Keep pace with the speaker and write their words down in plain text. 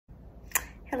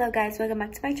Hello guys, welcome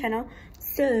back to my channel.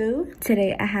 So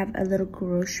today I have a little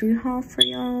grocery haul for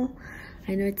y'all.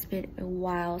 I know it's been a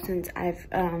while since I've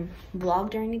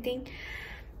vlogged or anything,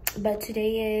 but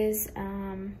today is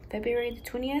February the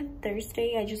 20th,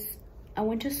 Thursday. I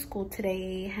went to school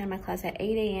today, had my class at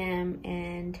 8 a.m.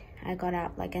 and I got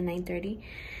out like at 9:30,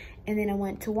 and then I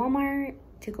went to Walmart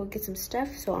to go get some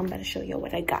stuff. So I'm about to show you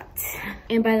what I got.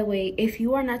 And by the way, if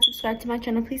you are not subscribed to my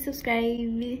channel, please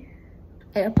subscribe.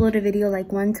 I upload a video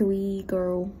like once a week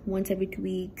or once every 2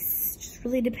 weeks, just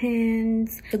really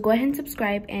depends. So go ahead and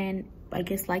subscribe, and I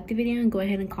guess like the video, and go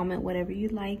ahead and comment whatever you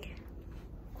like.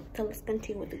 So let's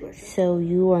continue with the groceries. So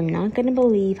you are not gonna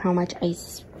believe how much I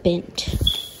spent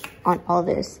on all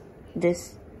this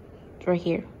right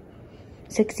here.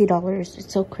 $60.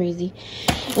 It's so crazy.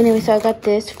 Anyway, so I got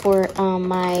this for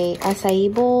my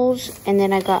acai bowls, and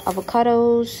then I got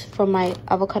avocados for my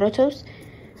avocado toast,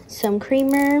 some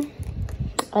creamer,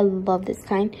 I love this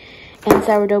kind, and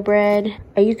sourdough bread.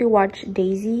 I usually watch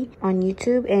Daisy on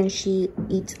YouTube, and she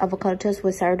eats avocado toast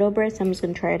with sourdough bread, so I'm just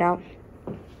gonna try it out.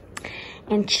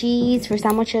 And cheese for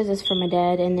sandwiches is for my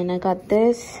dad. And then I got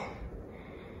this,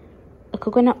 a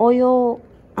coconut oil.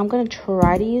 I'm gonna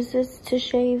try to use this to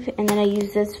shave, and then I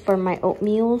use this for my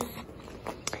oatmeals.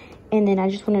 And then I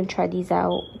just want to try these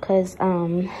out because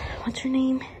what's her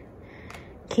name,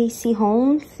 Casey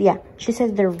Holmes, yeah, she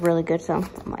says they're really good, so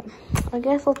I'm like, I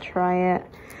guess I'll try it.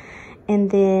 And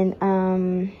then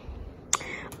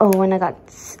oh, and I got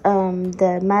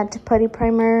the matte putty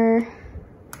primer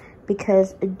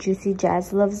because Juicy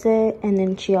Jazz loves it. And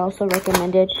then she also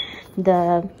recommended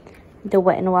the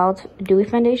Wet n Wild Dewy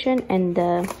Foundation and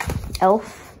the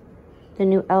e.l.f, the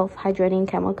new e.l.f hydrating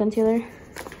camo concealer.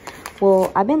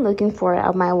 Well, I've been looking for it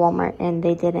at my Walmart and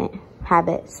they didn't have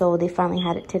it, so they finally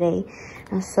had it today.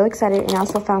 I'm so excited. And I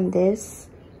also found this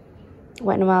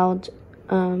Wet n Wild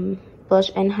blush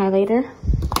and highlighter.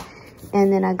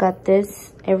 And then I got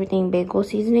this Everything Bagel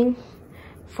seasoning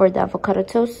for the avocado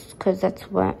toast because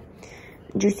that's what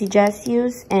Juicy Jazz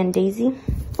used and Daisy.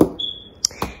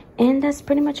 And that's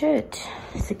pretty much it.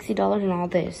 $60 and all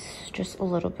this, just a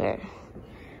little bit.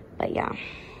 But yeah,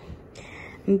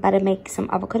 I'm about to make some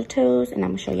avocado toast, and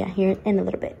I'm gonna show you here in a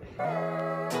little bit.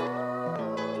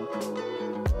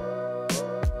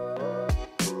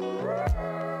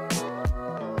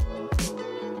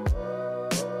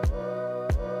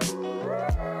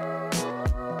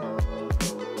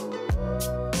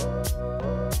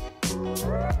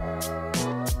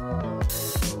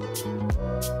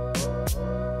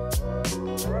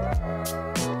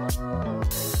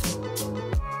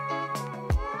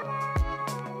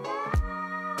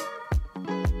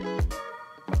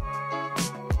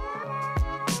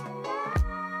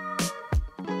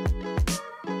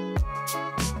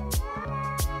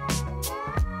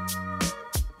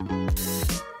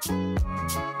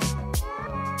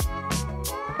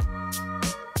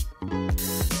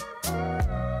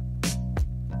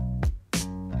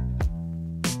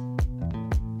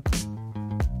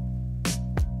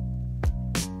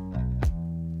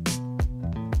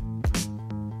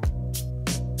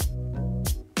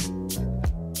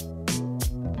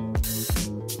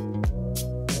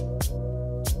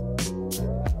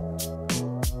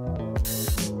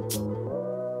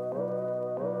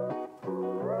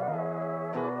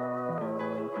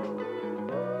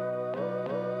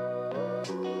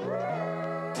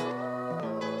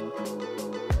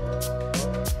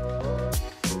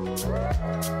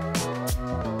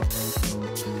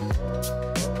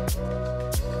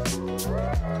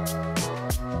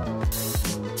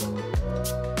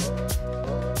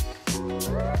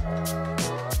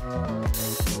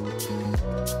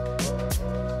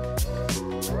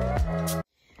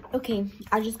 Okay,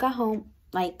 I just got home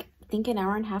like I think an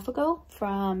hour and a half ago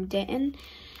from Denton,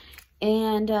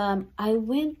 and I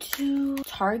went to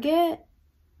Target,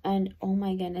 and oh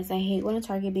my goodness, I hate going to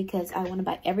Target because I want to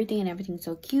buy everything and everything's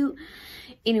so cute.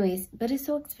 Anyways, but it's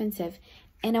so expensive.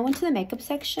 And I went to the makeup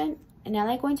section, and I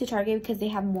like going to Target because they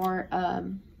have more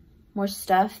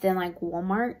stuff than like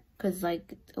Walmart, because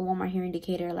like a Walmart here in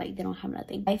Decatur, like they don't have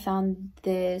nothing. I found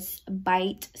this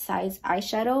bite size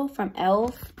eyeshadow from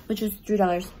e.l.f, which was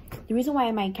 $3. The reason why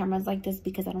my camera's like this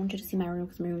because I don't want you to see my room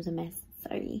because my room's a mess.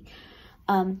 Sorry.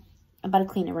 I'm about to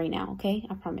clean it right now, okay?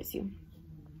 I promise you.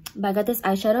 But I got this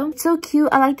eyeshadow. It's so cute.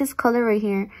 I like this color right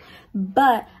here.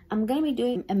 But I'm gonna be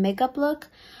doing a makeup look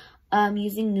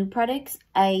using new products.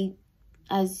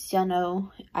 As y'all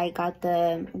know, I got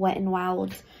the Wet n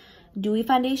Wild Dewy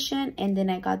Foundation, and then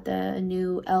I got the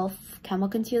new e.l.f Camo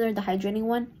Concealer, the hydrating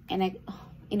one. And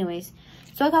anyways,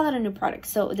 so I got a lot of new products.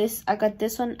 So I got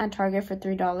this one at Target for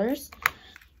 $3.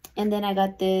 And then I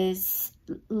got this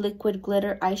liquid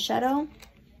glitter eyeshadow.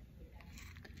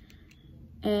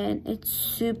 And it's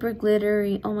super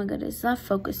glittery. Oh my god, it's not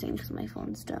focusing because my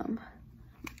phone's dumb.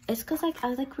 It's because like I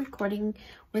was like recording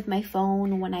with my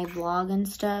phone when I vlog and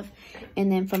stuff.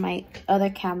 And then for my other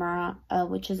camera,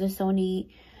 which is a Sony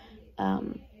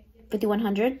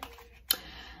 5100.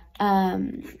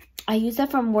 I use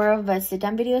that for more of a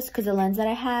sit-down videos because the lens that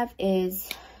I have is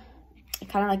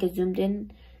kind of like a zoomed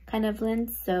in kind of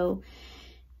lens. So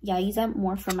yeah, I use that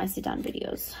more for my sit-down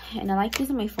videos. And I like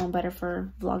using my phone better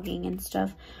for vlogging and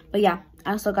stuff. But yeah,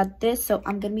 I also got this. So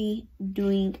I'm going to be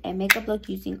doing a makeup look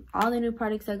using all the new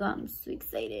products I got. I'm so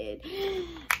excited.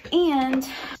 And,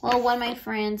 well, one of my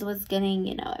friends was getting,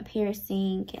 you know, a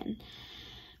piercing.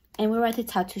 And we were at the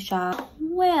tattoo shop.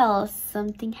 Well,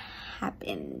 something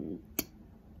happened.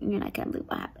 You're not going to believe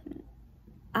what happened.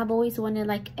 I've always wanted,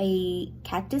 like, a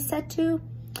cactus tattoo.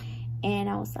 And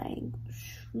I was like,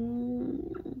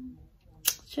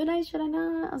 should I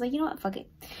not? I was like, you know what, fuck it.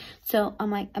 So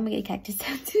I'm like, I'm gonna get a cactus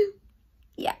tattoo.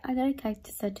 Yeah, I got a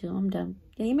cactus tattoo. I'm dumb.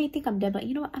 Yeah, you may think I'm dumb, but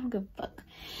you know what, I don't give a fuck.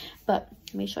 But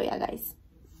let me show y'all guys.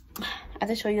 I have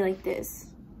to show you like this.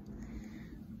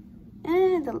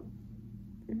 And the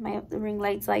ring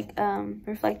light's like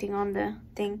reflecting on the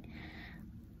thing.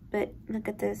 But look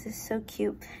at this, it's so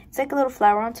cute. It's like a little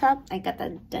flower on top. I got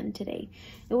that done today.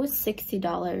 It was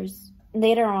 $60.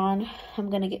 Later on, I'm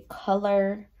gonna get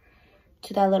color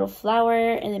to that little flower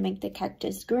and then make the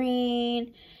cactus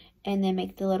green and then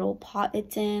make the little pot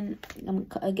it's in. I'm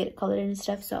gonna get it colored and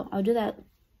stuff, so I'll do that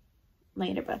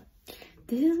later. But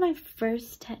this is my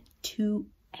first tattoo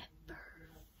ever.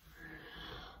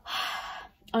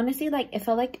 Honestly, like, it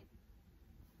felt like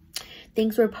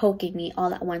things were poking me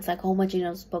all at once, like a whole bunch of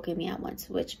needles poking me at once,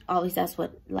 which obviously that's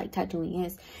what like tattooing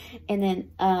is. And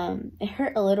then it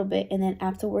hurt a little bit, and then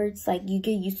afterwards, like, you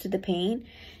get used to the pain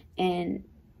and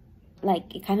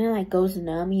like it kind of like goes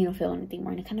numb. You don't feel anything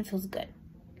more, and it kind of feels good.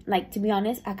 Like, to be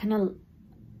honest, I kind of,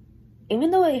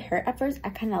 even though it hurt at first, I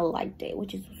kind of liked it,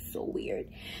 which is so weird.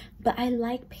 But I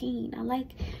like pain. I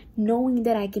like knowing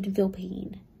that I can feel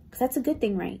pain, because that's a good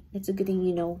thing, right? It's a good thing,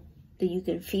 you know, that you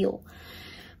can feel.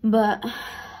 But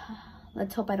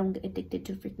let's hope I don't get addicted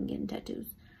to freaking getting tattoos.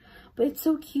 But it's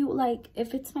so cute. Like,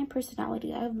 if it's my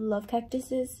personality, I love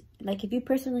cactuses. Like, if you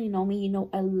personally know me, you know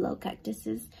I love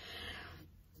cactuses.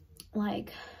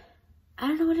 Like, I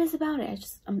don't know what it is about it.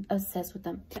 I'm obsessed with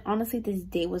them. Honestly, this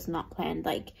day was not planned.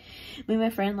 Like, me and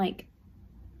my friend, like,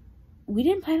 we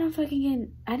didn't plan on fucking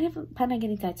getting, I didn't plan on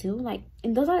getting tattooed. Like,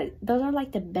 and those are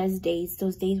like the best days.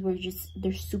 Those days were just,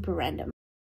 they're super random.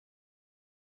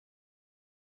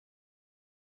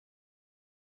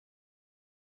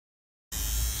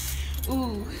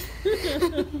 Ooh. Does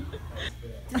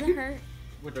it hurt?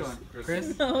 Which one?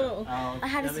 Chris? No. I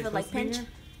had to feel like pinch.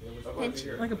 Pinch.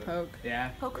 Like a poke.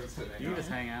 Yeah. Poke. You can just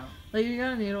hang out. Like, you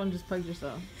got a needle and just poke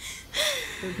yourself.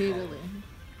 Repeatedly.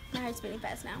 My heart's beating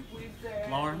fast now.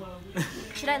 Lauren?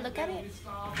 Should I look at it?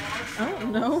 I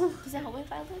don't know. Does it help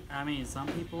if I look? I mean, some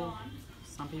people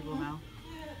know.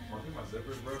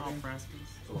 It's all frescas.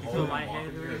 If you feel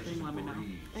lightheaded or anything, let me know.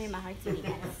 I mean, my heart's beating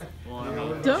fast. Well, I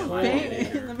mean, Don't faint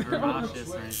like, in the middle. or nauseous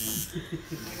or anything.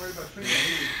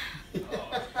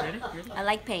 Ready? I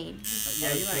like pain.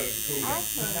 Yeah, you like it. I like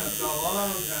pain.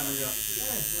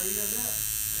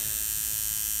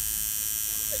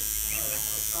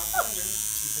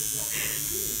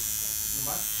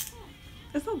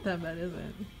 It's not that bad, is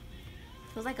it?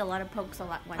 Feels like a lot of pokes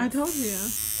all at once. I told you.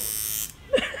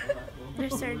 There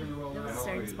was a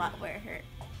certain spot where it hurt.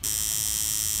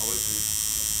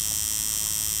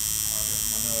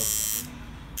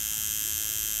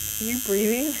 Are you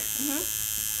breathing?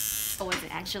 I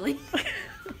wasn't actually.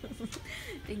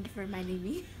 Thank you for reminding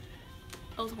me.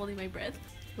 I was holding my breath.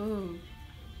 Ooh.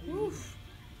 Oof.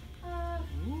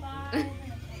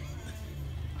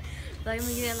 Like, I'm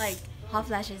getting like hot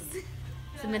flashes.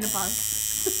 It's menopause.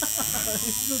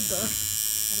 So dumb.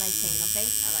 I like pain, okay?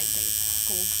 I like pain.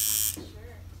 Cool.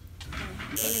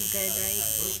 Pain is good, right?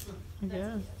 I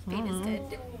guess. Pain is good.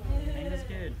 Pain is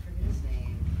good.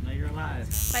 Know you're alive.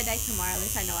 If I die tomorrow, at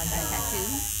least I know I got a tattoo.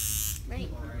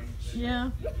 Right? Yeah.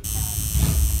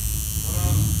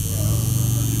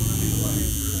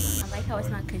 I like how it's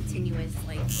not continuous,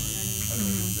 like, you know what I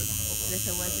mean? But if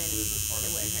it wasn't, it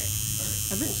would hurt.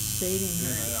 I bet shading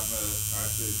hurts.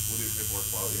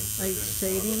 Like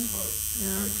shading?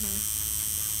 Yeah.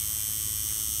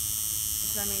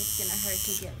 So that means it's gonna hurt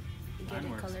to get Mine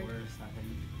it works colored. worse, I think.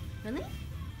 Really?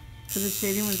 So the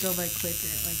shading would go by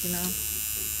quicker, like, you know?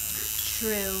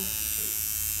 True.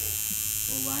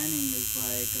 Well, lining is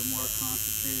like a more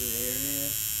concentrated area.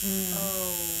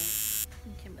 Oh.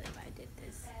 I can't believe I did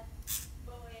this.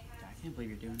 can't believe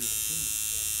you're doing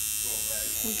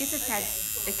this Who gets a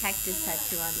cactus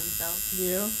tattoo on themselves?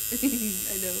 You?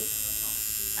 I know.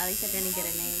 At least I didn't get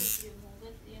a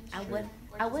name.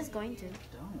 I was going to.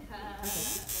 Don't.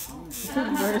 It's the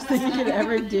worst thing you could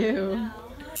ever do.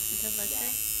 Does it look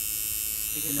good?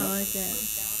 I like it.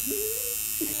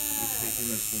 You're taking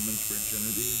this woman's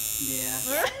virginity. Yeah.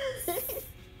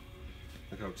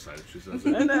 Look how excited she says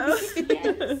it. I know.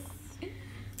 Yes.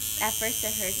 At first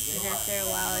it hurts, but after a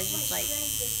while it's just like,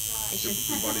 it's just,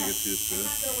 Your body gets used to it.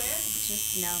 it's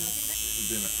just numb.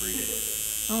 You're doing it free.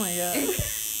 Oh my god.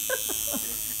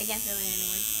 I can't feel it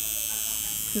anymore.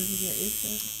 Because you get used to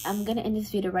it. I'm gonna end this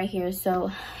video right here.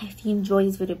 So if you enjoyed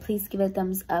this video, please give it a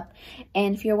thumbs up.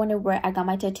 And if you're wondering where I got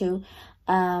my tattoo,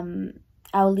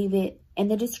 I'll leave it in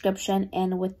the description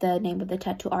and with the name of the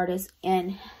tattoo artist.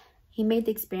 And he made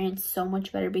the experience so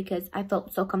much better because I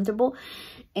felt so comfortable.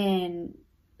 And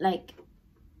like,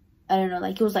 I don't know,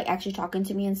 like he was like actually talking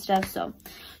to me and stuff. So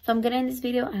I'm gonna end this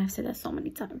video. And I've said that so many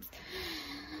times.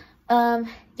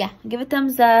 Yeah, give a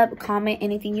thumbs up, comment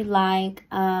anything you like.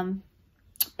 And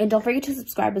don't forget to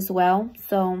subscribe as well.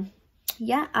 So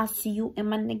yeah, I'll see you in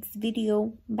my next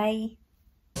video. Bye.